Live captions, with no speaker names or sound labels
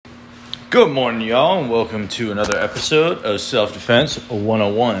Good morning, y'all, and welcome to another episode of Self-Defense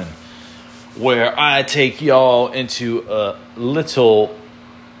 101, where I take y'all into a little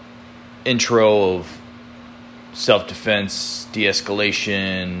intro of self-defense,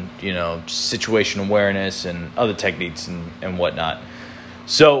 de-escalation, situation awareness, and other techniques and whatnot.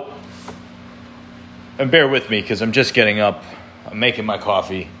 So, and bear with me because I'm just getting up, I'm making my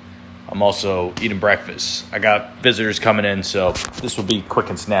coffee, I'm also eating breakfast. I got visitors coming in, so this will be quick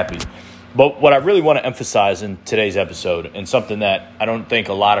and snappy. But what I really want to emphasize in today's episode, and something that I don't think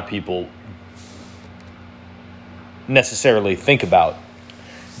a lot of people necessarily think about,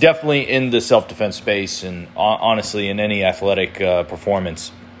 definitely in the self-defense space and honestly in any athletic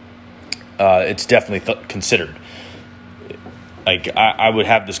performance, it's definitely considered. Like I would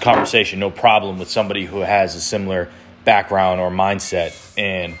have this conversation, no problem, with somebody who has a similar background or mindset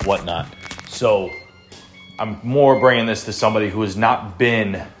and whatnot. So I'm more bringing this to somebody who has not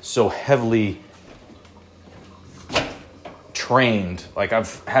been so heavily trained. Like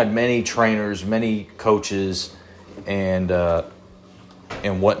I've had many trainers, many coaches, and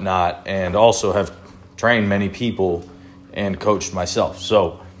whatnot, and also have trained many people and coached myself.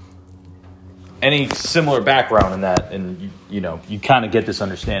 So any similar background in that, and you kind of get this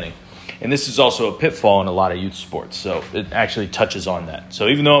understanding. And this is also a pitfall in a lot of youth sports. So it actually touches on that. So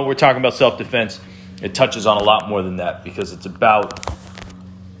even though we're talking about self-defense, it touches on a lot more than that because it's about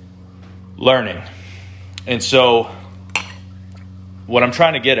learning. And so what I'm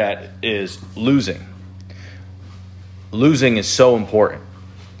trying to get at is losing. Losing is so important.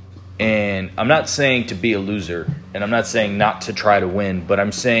 And I'm not saying to be a loser, and I'm not saying not to try to win, but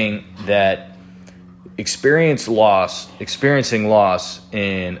I'm saying that experiencing loss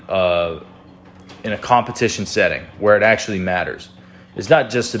in a competition setting where it actually matters. It's not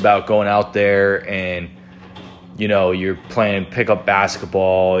just about going out there and, you're playing pickup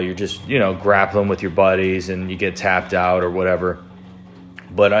basketball, you're just, grappling with your buddies and you get tapped out or whatever.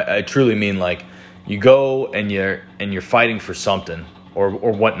 But I truly mean, like, you go and you're fighting for something or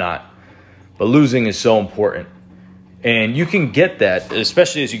whatnot. But losing is so important. And you can get that,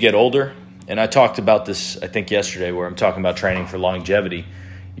 especially as you get older. And I talked about this, I think, yesterday, where I'm talking about training for longevity.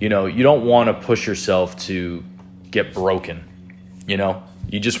 You don't want to push yourself to get broken.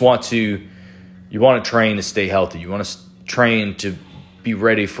 You just want to train to stay healthy. You want to train to be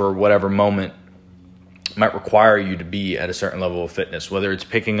ready for whatever moment might require you to be at a certain level of fitness, whether it's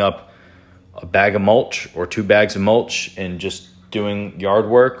picking up a bag of mulch or 2 bags of mulch and just doing yard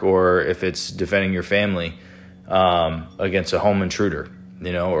work, or if it's defending your family against a home intruder,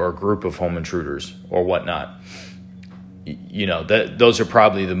 or a group of home intruders or whatnot. Those are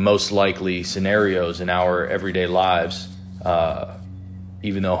probably the most likely scenarios in our everyday lives,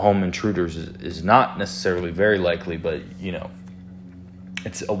 even though home intruders is not necessarily very likely, but,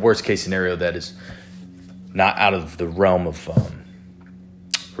 it's a worst case scenario that is not out of the realm of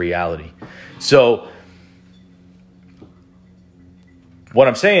reality. So what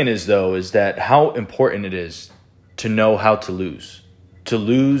I'm saying is that how important it is to know how to lose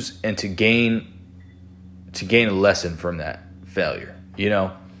and to gain a lesson from that failure.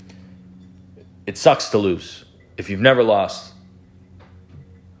 It sucks to lose. If you've never lost,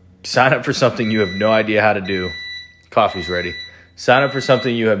 sign up for something you have no idea how to do. Coffee's ready. Sign up for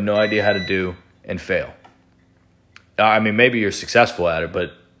something you have no idea how to do and fail. I mean, maybe you're successful at it,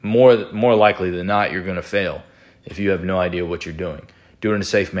 but more likely than not, you're going to fail if you have no idea what you're doing. Do it in a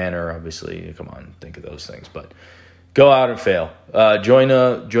safe manner, obviously. Come on, think of those things. But go out and fail. Join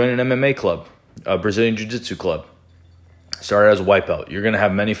an MMA club, a Brazilian Jiu-Jitsu club. Start as a white belt. You're going to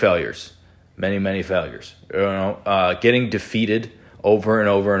have many failures, many failures. Getting defeated over and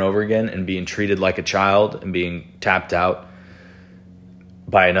over and over again and being treated like a child and being tapped out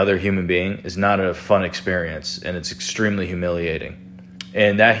by another human being is not a fun experience, and it's extremely humiliating.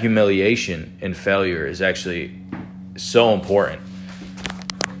 And that humiliation and failure is actually so important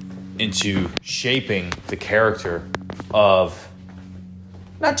into shaping the character of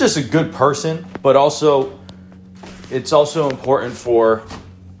not just a good person, but also it's also important for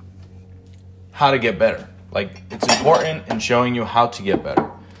how to get better. Like, it's important in showing you how to get better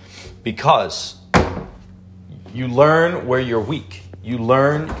because you learn where you're weak. You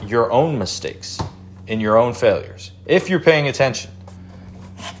learn your own mistakes and your own failures if you're paying attention.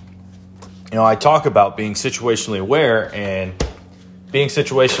 I talk about being situationally aware, and being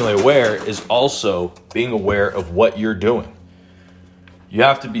situationally aware is also being aware of what you're doing. You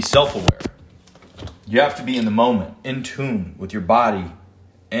have to be self-aware. You have to be in the moment, in tune with your body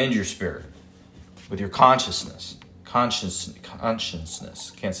and your spirit, with your consciousness.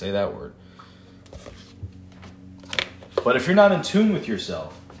 Consciousness. Can't say that word. But if you're not in tune with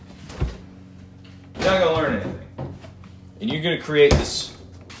yourself, you're not going to learn anything. And you're going to create this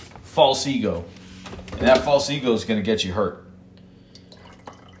false ego. And that false ego is going to get you hurt.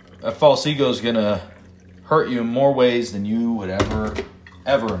 That false ego is going to hurt you in more ways than you would ever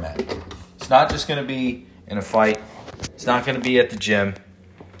imagine. It's not just going to be in a fight. It's not going to be at the gym.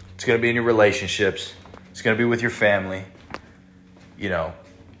 It's going to be in your relationships. It's going to be with your family. You know,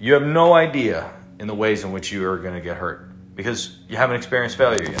 you have no idea in the ways in which you are going to get hurt because you haven't experienced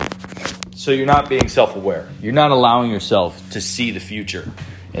failure yet. So you're not being self-aware. You're not allowing yourself to see the future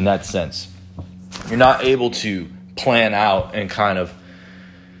in that sense. You're not able to plan out and kind of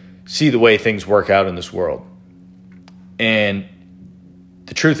see the way things work out in this world. And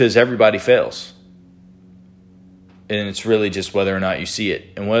the truth is everybody fails. And it's really just whether or not you see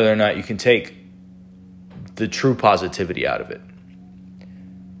it and whether or not you can take the true positivity out of it.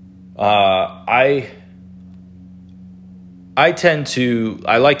 I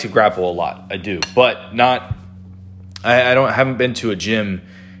like to grapple a lot. I do, but not, I haven't been to a gym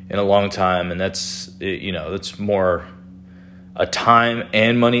in a long time. And that's more a time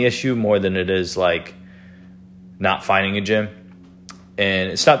and money issue more than it is like not finding a gym.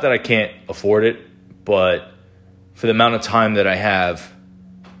 And it's not that I can't afford it, but for the amount of time that I have,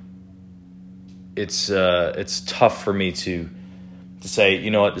 it's tough for me to say, you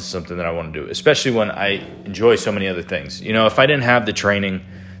know what, this is something that I want to do, especially when I enjoy so many other things. You know, if I didn't have the training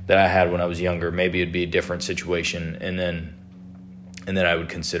that I had when I was younger, maybe it'd be a different situation, and then I would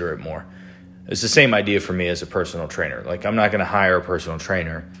consider it more. It's the same idea for me as a personal trainer. Like, I'm not going to hire a personal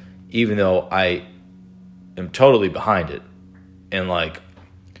trainer, even though I am totally behind it. And like,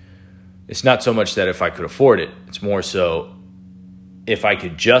 it's not so much that if I could afford it, it's more so if I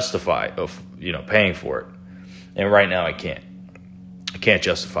could justify paying for it. And right now I can't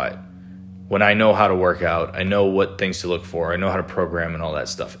justify it. When I know how to work out, I know what things to look for, I know how to program and all that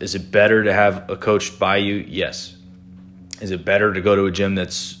stuff. Is it better to have a coach by you? Yes. Is it better to go to a gym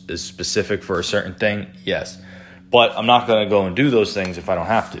is specific for a certain thing? Yes. But I'm not going to go and do those things if I don't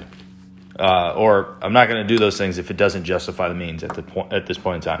have to. Or I'm not going to do those things if it doesn't justify the means at this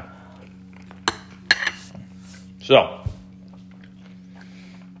point in time. So,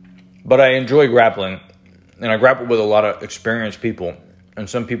 but I enjoy grappling, and I grapple with a lot of experienced people, and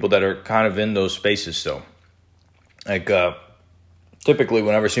some people that are kind of in those spaces still. Like, typically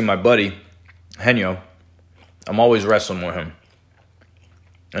whenever I see my buddy, Henyo, I'm always wrestling with him.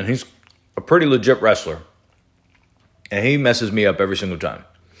 And he's a pretty legit wrestler. And he messes me up every single time.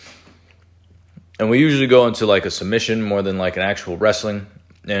 And we usually go into like a submission more than like an actual wrestling.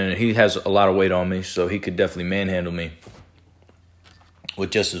 And he has a lot of weight on me, so he could definitely manhandle me with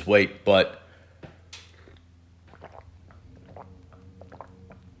just his weight. But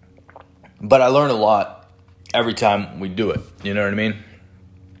I learn a lot every time we do it. You know what I mean?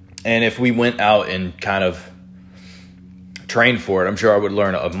 And if we went out and kind of trained for it, I'm sure I would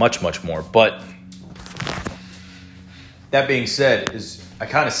learn much, much more. But that being said, I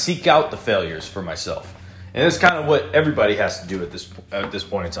kind of seek out the failures for myself. And that's kind of what everybody has to do at this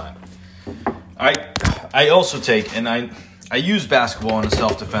point in time. I also take, and I use basketball in a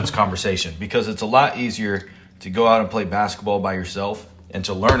self-defense conversation because it's a lot easier to go out and play basketball by yourself and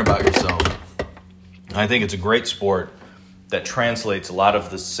to learn about yourself. I think it's a great sport that translates a lot of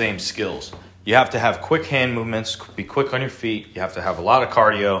the same skills. You have to have quick hand movements, be quick on your feet. You have to have a lot of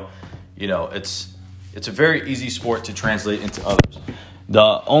cardio. You know, it's a very easy sport to translate into others.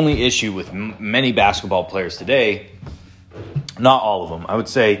 The only issue with many basketball players today, not all of them, I would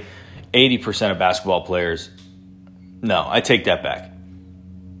say 80% of basketball players, no, I take that back.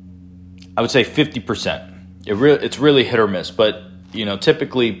 I would say 50%. It's really hit or miss, but you know,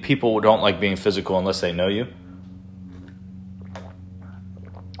 typically people don't like being physical unless they know you.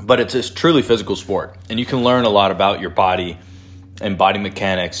 But it's a truly physical sport, and you can learn a lot about your body and body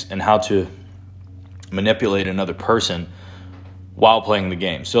mechanics and how to manipulate another person while playing the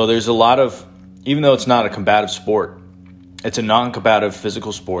game. So there's a lot of, even though it's not a combative sport, it's a non-combative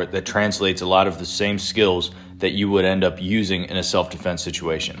physical sport that translates a lot of the same skills that you would end up using in a self-defense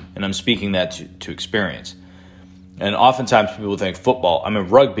situation. And I'm speaking that to experience. And oftentimes people think football,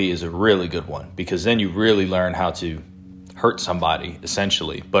 rugby is a really good one because then you really learn how to hurt somebody,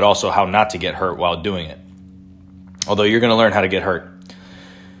 essentially, but also how not to get hurt while doing it. Although you're going to learn how to get hurt.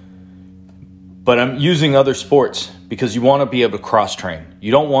 But I'm using other sports because you want to be able to cross-train.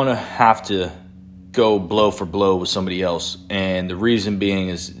 You don't want to have to go blow for blow with somebody else. And the reason being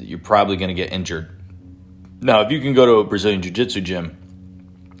is you're probably going to get injured. Now, if you can go to a Brazilian Jiu-Jitsu gym,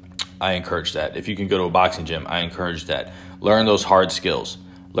 I encourage that. If you can go to a boxing gym, I encourage that. Learn those hard skills.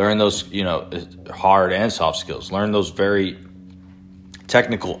 Learn those, hard and soft skills. Learn those very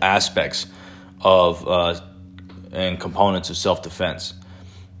technical aspects of and components of self-defense,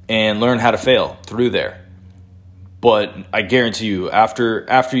 and learn how to fail through there. But I guarantee you, after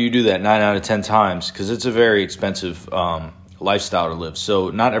you do that 9 out of 10 times, because it's a very expensive lifestyle to live, so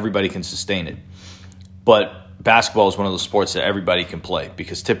not everybody can sustain it. But basketball is one of those sports that everybody can play,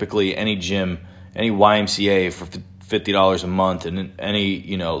 because typically any gym, any YMCA for $50 a month, and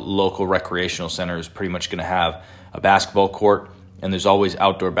any local recreational center is pretty much going to have a basketball court, and there's always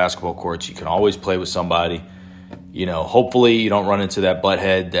outdoor basketball courts. You can always play with somebody. Hopefully you don't run into that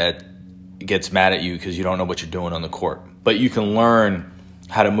butthead that gets mad at you because you don't know what you're doing on the court. But you can learn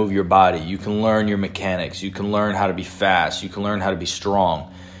how to move your body. You can learn your mechanics. You can learn how to be fast. You can learn how to be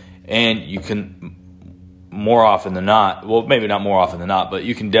strong. And you can, more often than not, well, maybe not more often than not, but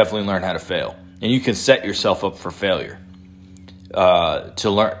you can definitely learn how to fail. And you can set yourself up for failure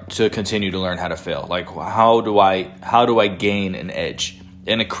to continue to learn how to fail. Like, how do I gain an edge?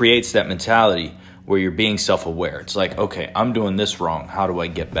 And it creates that mentality where you're being self-aware. It's like, okay, I'm doing this wrong. How do I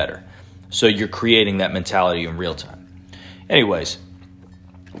get better? So you're creating that mentality in real time. Anyways,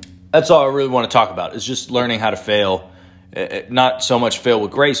 that's all I really want to talk about, is just learning how to fail. Not so much fail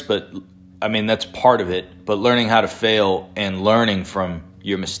with grace, but I mean, that's part of it. But learning how to fail and learning from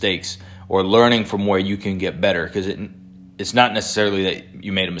your mistakes, or learning from where you can get better, because it's not necessarily that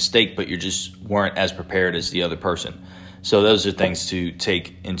you made a mistake, but you just weren't as prepared as the other person. So those are things to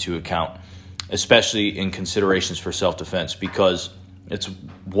take into account, especially in considerations for self-defense, because it's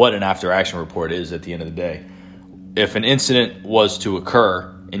what an after-action report is at the end of the day. If an incident was to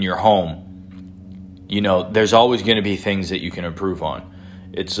occur in your home, there's always going to be things that you can improve on.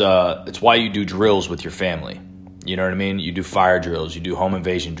 It's why you do drills with your family. You know what I mean? You do fire drills, you do home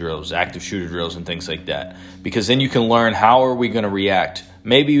invasion drills, active shooter drills, and things like that. Because then you can learn, how are we going to react?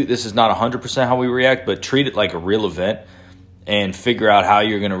 Maybe this is not 100% how we react, but treat it like a real event and figure out how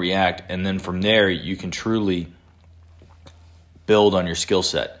you're going to react. And then from there, you can truly build on your skill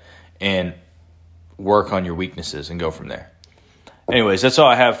set and work on your weaknesses and go from there. Anyways, that's all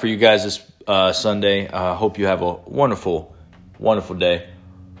I have for you guys this Sunday. I hope you have a wonderful, wonderful day.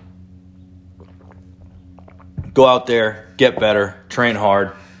 Go out there, get better, train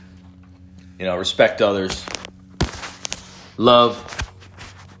hard, respect others, love,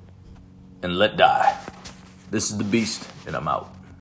 and let die. This is The Beast, and I'm out.